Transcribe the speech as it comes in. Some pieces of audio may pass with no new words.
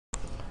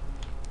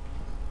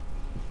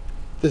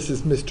This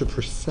is Mr.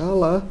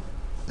 Precella,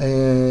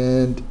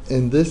 and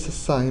in this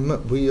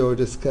assignment we are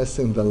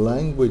discussing the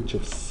language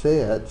of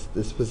sets.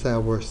 This was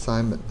our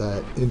assignment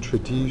that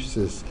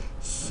introduces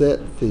set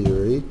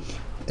theory,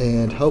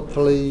 and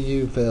hopefully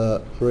you've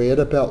read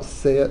about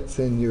sets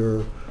in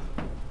your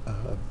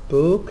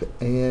book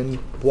and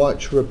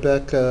watched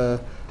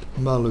Rebecca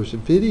Muller's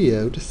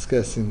video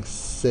discussing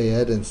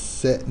set and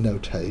set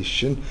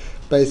notation.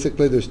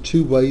 Basically, there's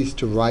two ways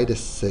to write a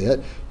set.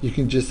 You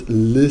can just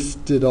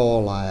list it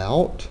all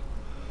out,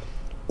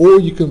 or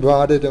you can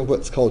write it in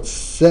what's called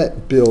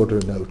set builder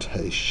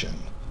notation,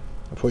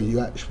 where you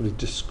actually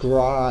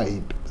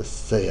describe the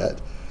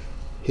set.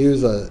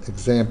 Here's an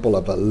example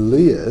of a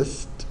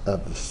list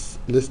of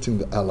listing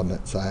the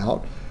elements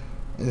out,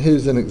 and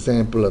here's an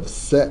example of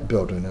set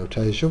builder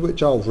notation,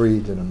 which I'll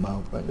read in a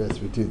moment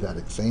as we do that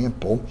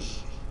example.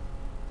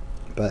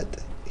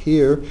 But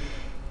here,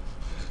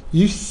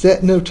 use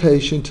set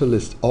notation to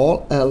list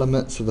all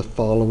elements of the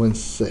following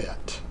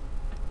set.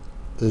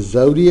 The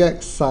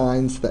zodiac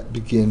signs that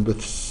begin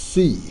with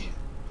C.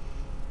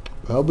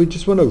 Well, we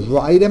just want to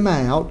write them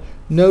out.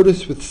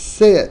 Notice with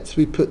sets,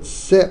 we put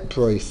set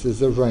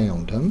braces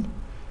around them.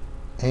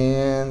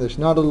 And there's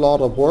not a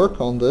lot of work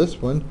on this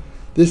one.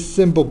 This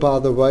symbol, by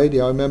the way, do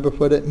y'all remember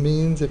what it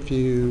means if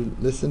you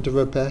listen to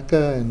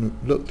Rebecca and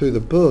look through the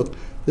book?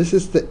 This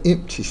is the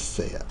empty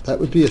set. That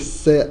would be a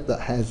set that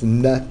has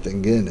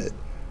nothing in it.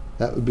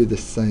 That would be the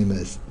same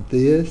as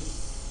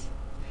this,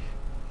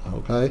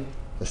 okay?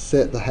 A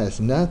set that has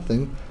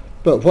nothing.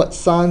 But what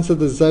signs of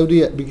the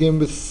zodiac begin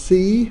with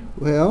C?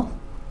 Well,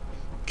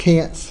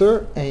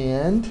 Cancer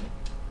and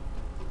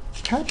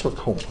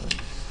Capricorn.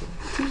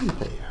 C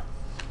there.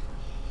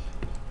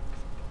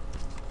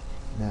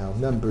 Now,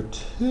 number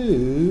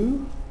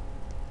 2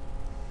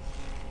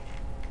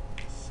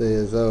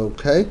 says,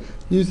 okay,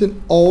 use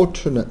an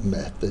alternate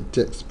method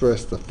to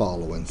express the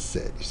following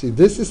set. You see,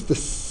 this is the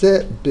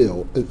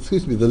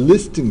the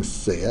listing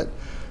set.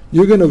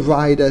 You're going to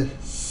write a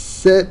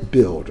set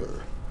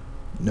builder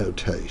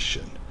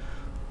notation.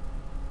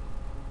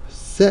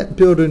 Set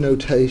builder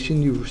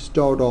notation, you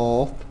start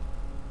off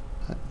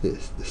like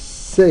this, the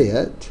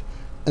set,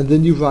 and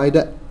then you write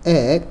a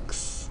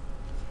X,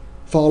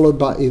 followed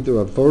by either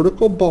a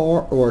vertical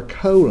bar or a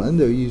colon.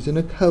 They're using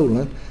a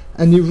colon.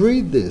 And you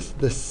read this,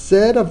 the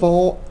set of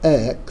all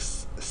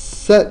X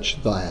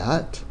such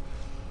that,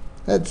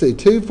 let's see,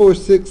 2, 4,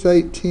 6,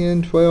 8,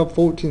 10, 12,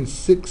 14,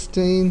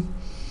 16.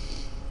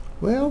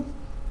 Well,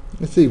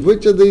 let's see,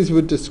 which of these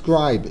would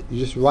describe it? You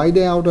just write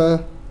out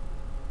a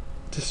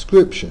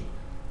description.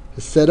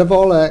 The set of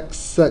all X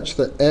such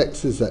that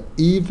X is an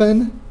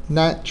even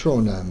natural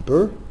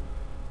number,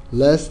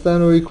 less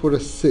than or equal to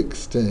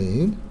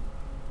 16,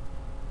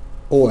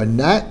 or a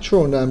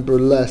natural number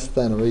less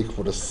than or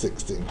equal to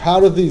 16. How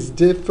do these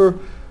differ?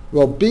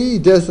 Well, B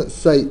doesn't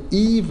say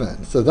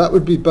even, so that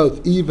would be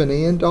both even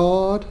and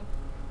odd.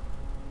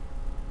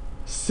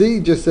 C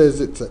just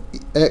says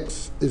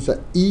X is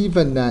an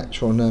even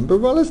natural number.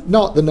 Well, it's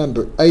not the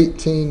number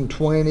 18,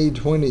 20,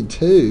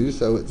 22,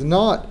 so it's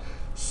not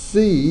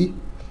C,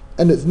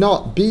 and it's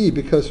not B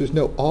because there's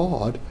no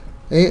odd.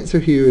 The answer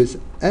here is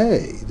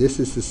A. This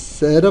is the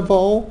set of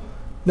all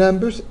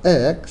numbers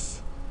X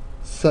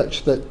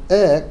such that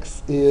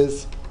X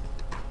is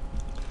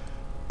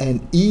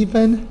an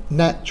even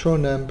natural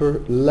number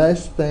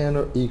less than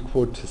or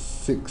equal to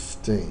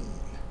 16.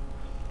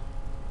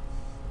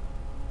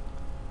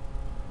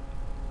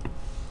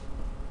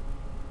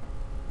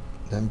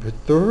 Number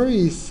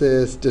 3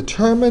 says,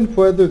 determine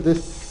whether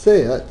this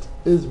set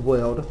is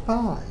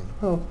well-defined.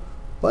 Well,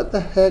 what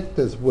the heck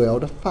does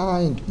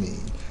well-defined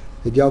mean?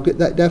 Did y'all get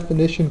that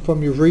definition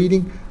from your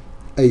reading?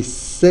 A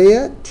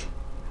set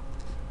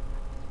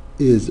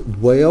is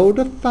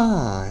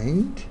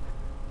well-defined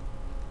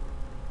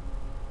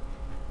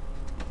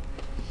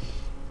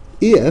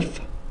if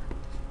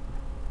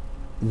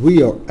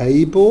we are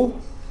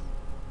able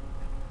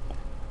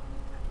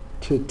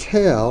to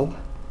tell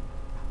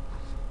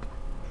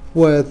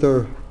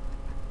whether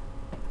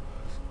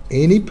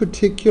any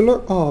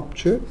particular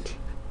object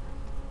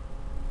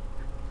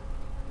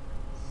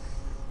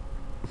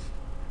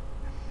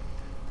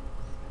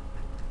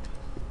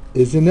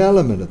is an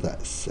element of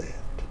that set.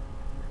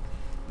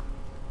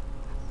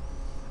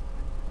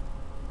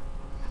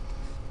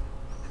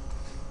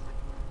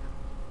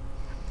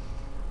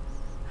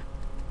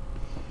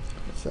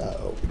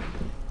 So,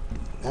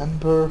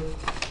 number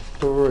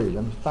 3,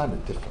 let me find a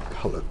different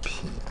color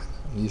pen.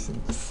 I'm using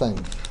the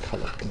same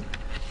color pen.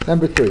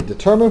 Number 3,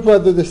 determine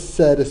whether the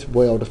set is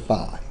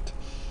well-defined.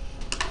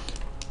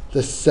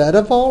 The set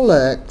of all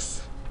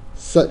X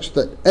such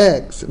that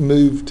X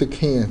moved to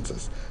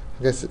Kansas.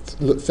 I guess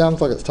it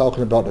sounds like it's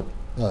talking about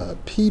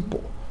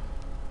people.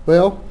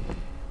 Well,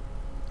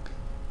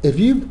 if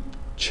you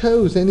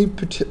chose any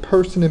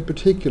person in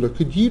particular,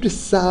 could you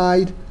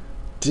decide,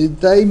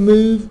 did they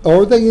move?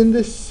 Are they in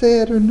this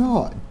set or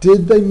not?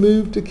 Did they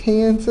move to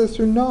Kansas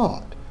or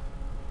not?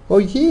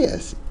 Well,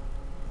 yes.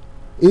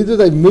 Either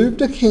they moved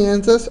to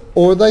Kansas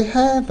or they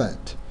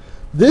haven't.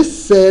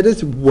 This set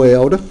is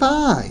well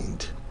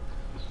defined.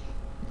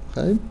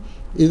 Okay?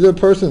 Either a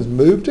person's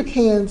moved to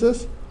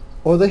Kansas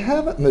or they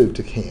haven't moved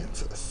to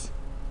Kansas.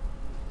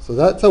 So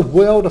that's a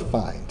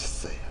well-defined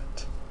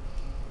set.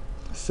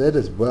 A set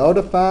is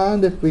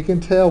well-defined if we can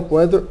tell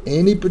whether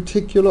any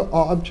particular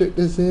object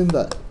is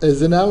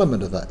an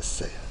element of that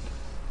set.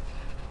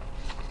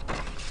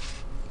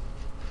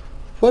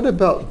 What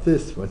about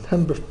this one,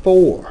 number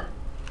 4?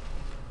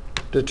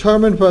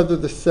 Determine whether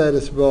the set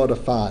is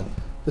well-defined.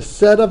 The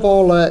set of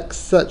all x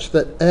such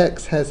that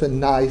x has a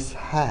nice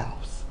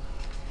house.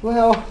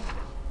 Well,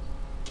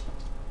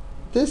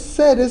 this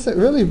set isn't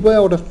really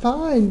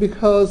well-defined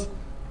because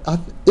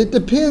it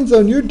depends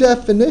on your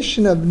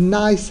definition of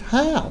nice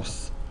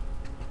house.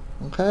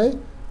 Okay?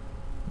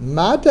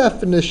 My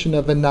definition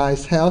of a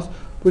nice house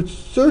would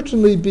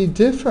certainly be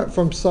different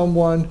from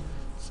someone's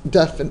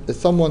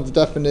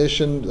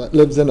definition that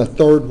lives in a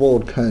third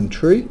world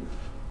country,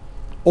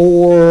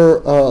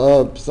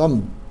 or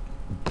some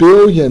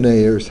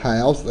billionaire's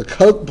house. The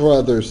Koch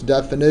brothers'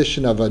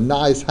 definition of a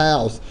nice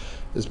house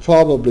is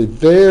probably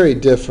very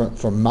different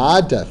from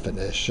my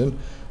definition.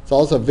 It's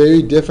also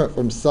very different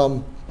from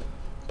some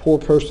poor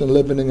person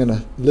living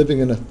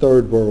in a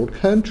third world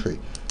country.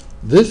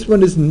 This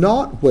one is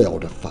not well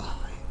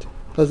defined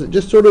because it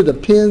just sort of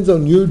depends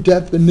on your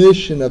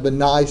definition of a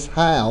nice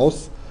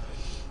house.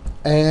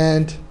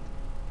 And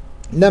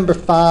number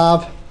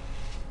 5,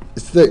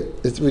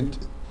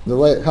 the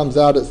way it comes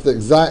out, it's the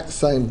exact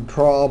same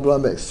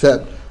problem,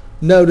 except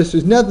notice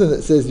there's nothing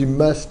that says you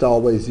must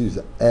always use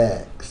an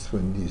X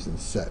when using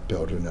set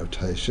builder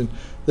notation.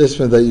 This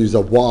one they use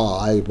a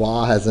Y.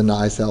 Y has a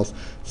nice house.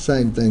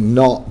 Same thing,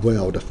 not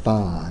well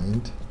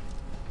defined.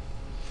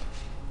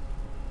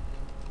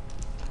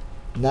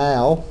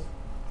 Now,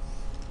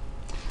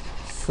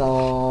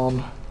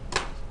 some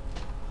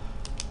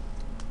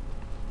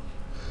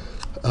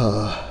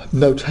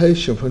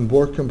notation when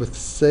working with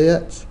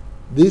sets.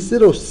 These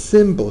little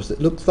symbols, it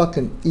looks like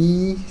an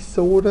E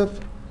sort of,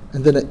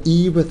 and then an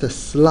E with a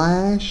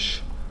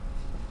slash.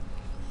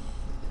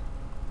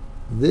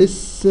 This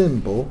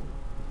symbol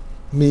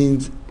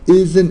means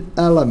is an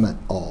element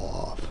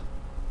of.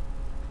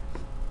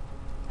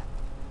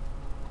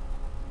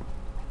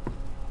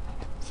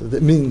 So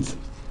that means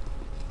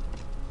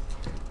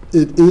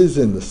it is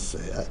in the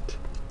set.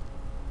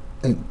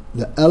 And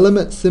the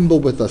element symbol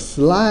with a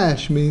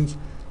slash means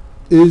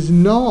is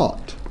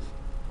not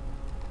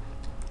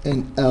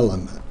an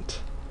element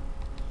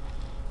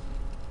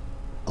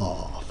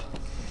of.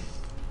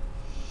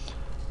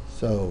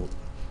 So,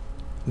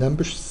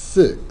 number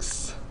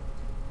 6.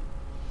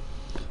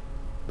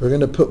 We're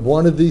going to put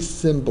one of these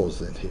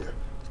symbols in here.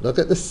 Look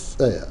at the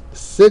set.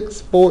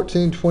 6,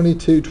 14,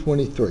 22,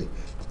 23.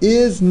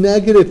 Is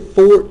negative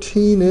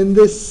 14 in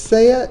this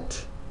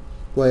set?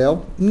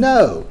 Well,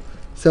 no.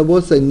 So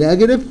we'll say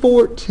negative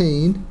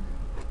 14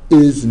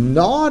 is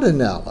not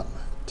an element.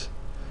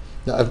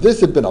 Now, if this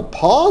had been a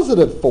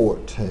positive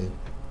 14,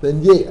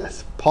 then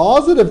yes,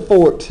 positive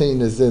 14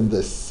 is in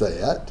this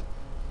set.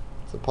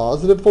 So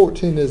positive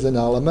 14 is an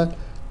element.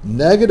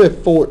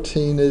 Negative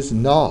 14 is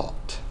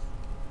not.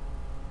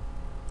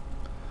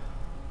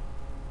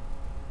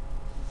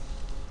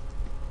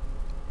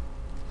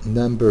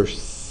 Number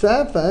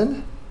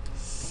 7,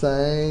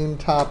 same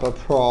type of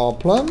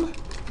problem.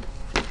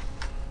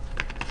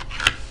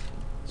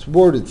 It's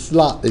worded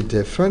slightly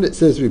different. It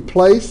says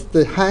replace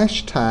the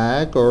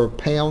hashtag or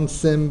pound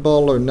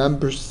symbol or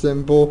number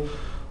symbol,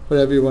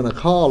 whatever you want to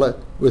call it,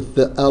 with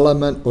the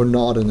element or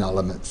not an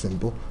element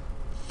symbol.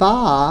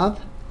 5,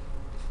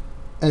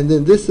 and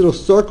then this little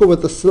circle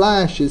with the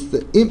slash is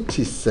the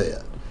empty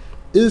set.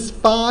 Is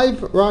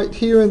 5 right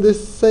here in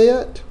this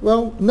set?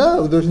 Well,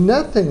 no, there's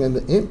nothing in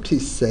the empty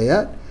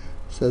set.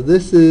 So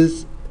this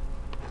is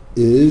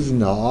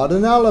not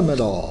an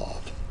element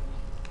of.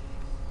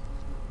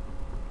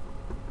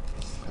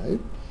 Okay.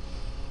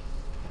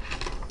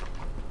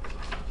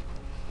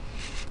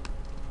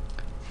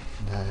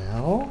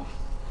 Now,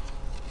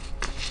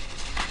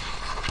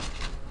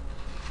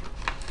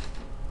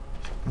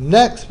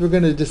 next we're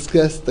going to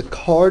discuss the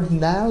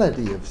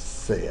cardinality of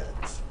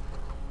sets.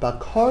 By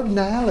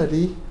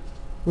cardinality,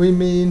 we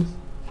mean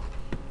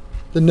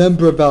the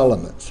number of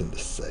elements in the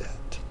set.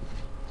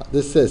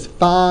 This says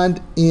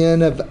find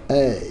n of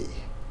A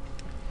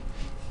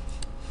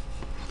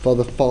for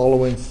the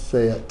following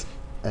set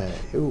A.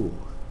 Ooh.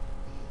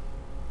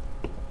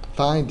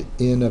 Find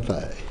n of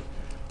A.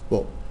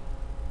 Well,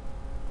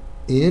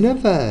 n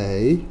of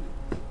A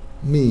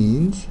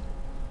means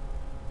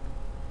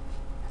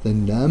the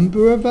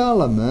number of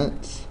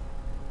elements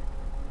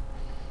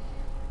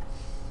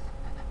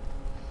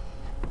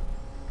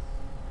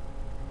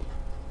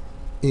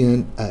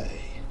in A,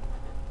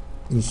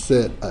 in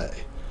set A.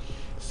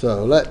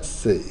 So let's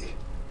see.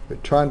 We're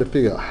trying to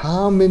figure out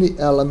how many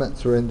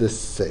elements are in this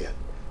set.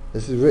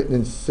 This is written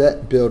in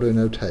set builder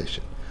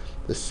notation.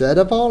 The set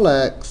of all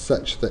x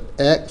such that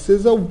x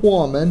is a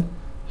woman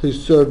who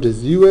served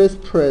as U.S.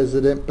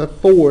 president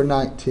before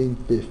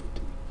 1950.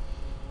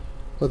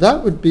 Well,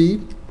 that would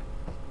be,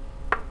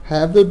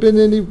 have there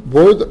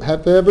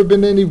ever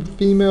been any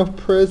female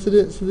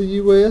presidents of the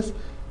U.S.?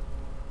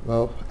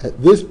 Well,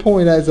 at this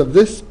point, as of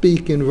this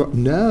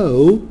speaking,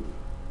 no.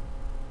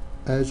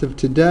 As of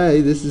today,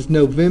 this is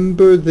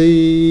November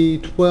the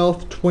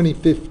 12th,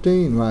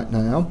 2015 right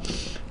now.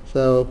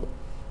 So,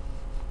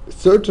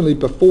 certainly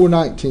before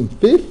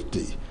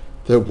 1950,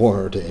 there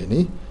weren't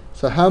any.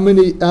 So how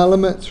many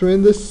elements are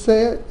in this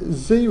set?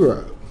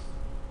 0.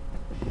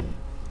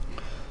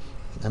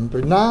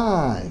 Number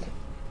 9.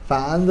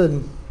 Find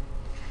the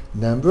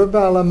number of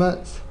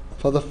elements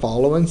for the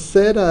following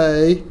set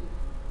A.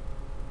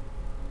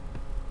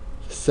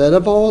 Set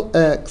of all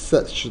x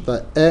such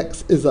that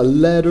x is a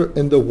letter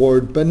in the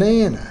word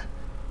banana.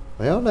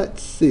 Well,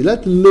 let's see.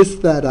 Let's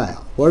list that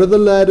out. What are the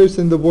letters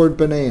in the word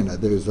banana?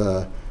 There's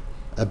a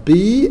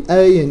B,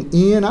 A, and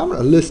N. I'm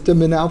going to list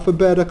them in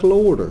alphabetical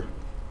order.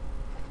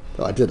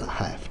 So I didn't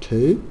have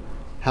to.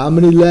 How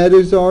many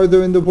letters are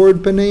there in the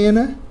word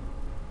banana?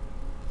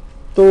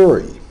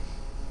 3.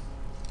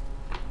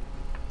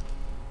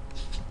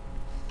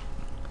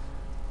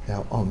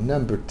 Now on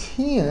number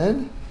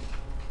 10,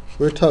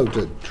 we're told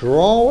to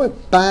draw a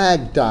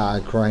bag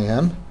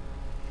diagram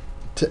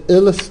to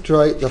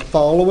illustrate the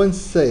following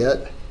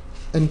set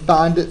and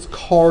find its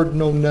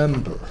cardinal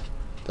number.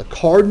 The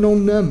cardinal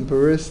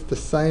number is the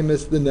same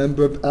as the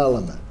number of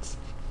elements.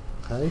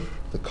 Okay?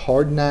 The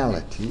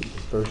cardinality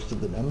refers to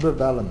the number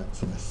of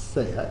elements in a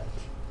set.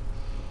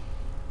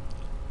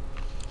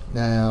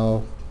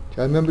 Now,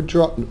 I remember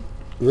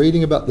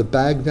reading about the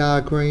bag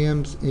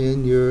diagrams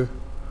in your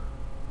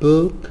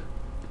book.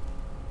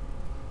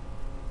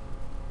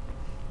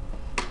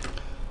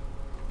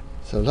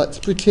 So let's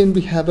pretend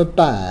we have a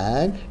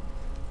bag.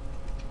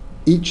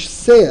 Each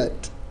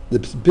set,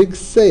 this big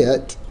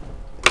set,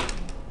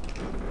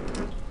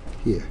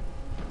 here.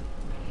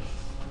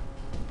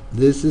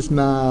 This is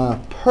my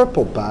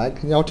purple bag.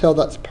 Can y'all tell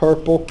that's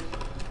purple?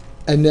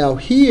 And now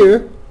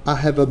here, I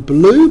have a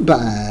blue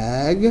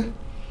bag.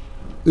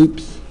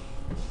 Oops.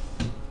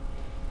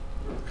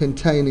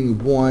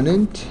 Containing 1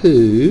 and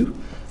 2.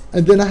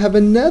 And then I have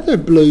another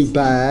blue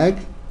bag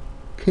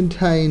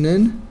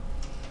containing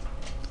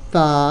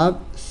 5,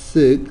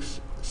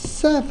 6,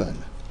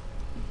 7.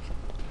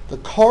 The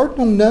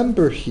cardinal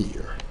number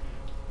here.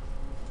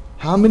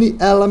 How many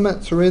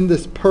elements are in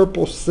this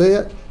purple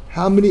set?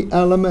 How many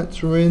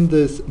elements are in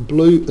this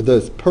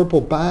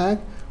purple bag?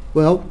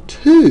 Well,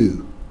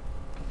 2.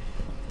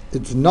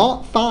 It's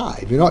not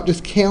 5. You're not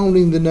just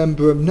counting the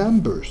number of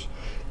numbers.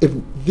 If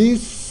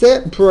these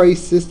set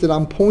braces that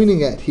I'm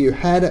pointing at here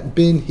hadn't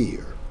been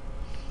here,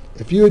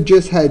 if you had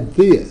just had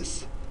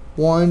this,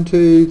 1,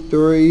 2,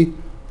 3,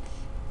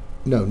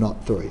 no,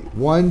 not 3.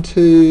 1,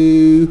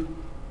 2,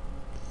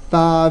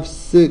 5,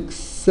 6,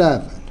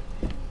 7.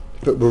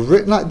 If it were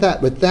written like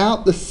that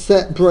without the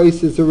set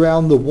braces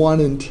around the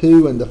 1 and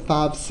 2 and the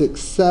 5, 6,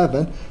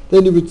 7,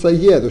 then you would say,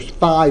 yeah, there's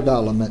 5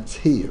 elements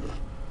here.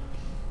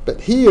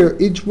 But here,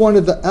 each one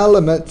of the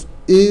elements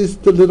is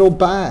the little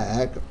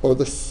bag or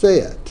the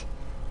set.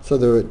 So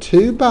there are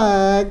 2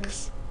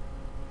 bags,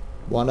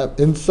 one up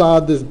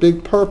inside this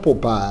big purple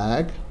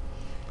bag.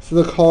 So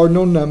the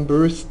cardinal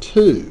number is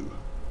 2.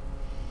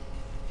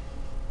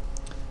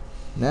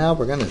 Now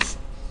we're going to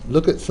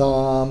look at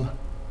some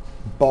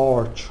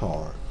bar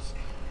charts.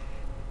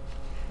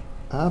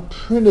 I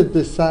printed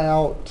this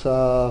out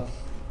on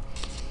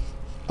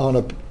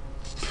a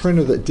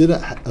printer that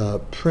didn't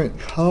print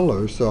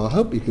color, so I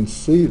hope you can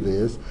see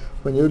this.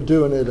 When you're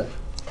doing it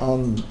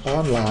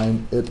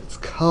online, it's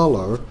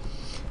color.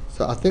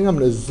 So I think I'm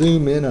going to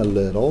zoom in a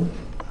little.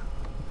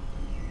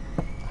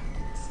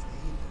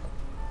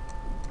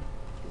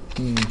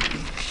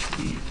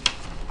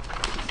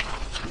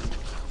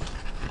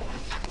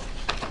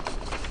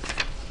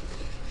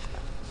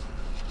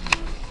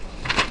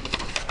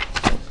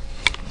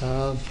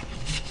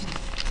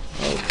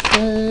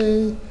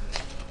 Okay.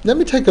 Let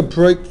me take a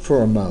break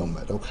for a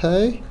moment,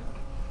 okay?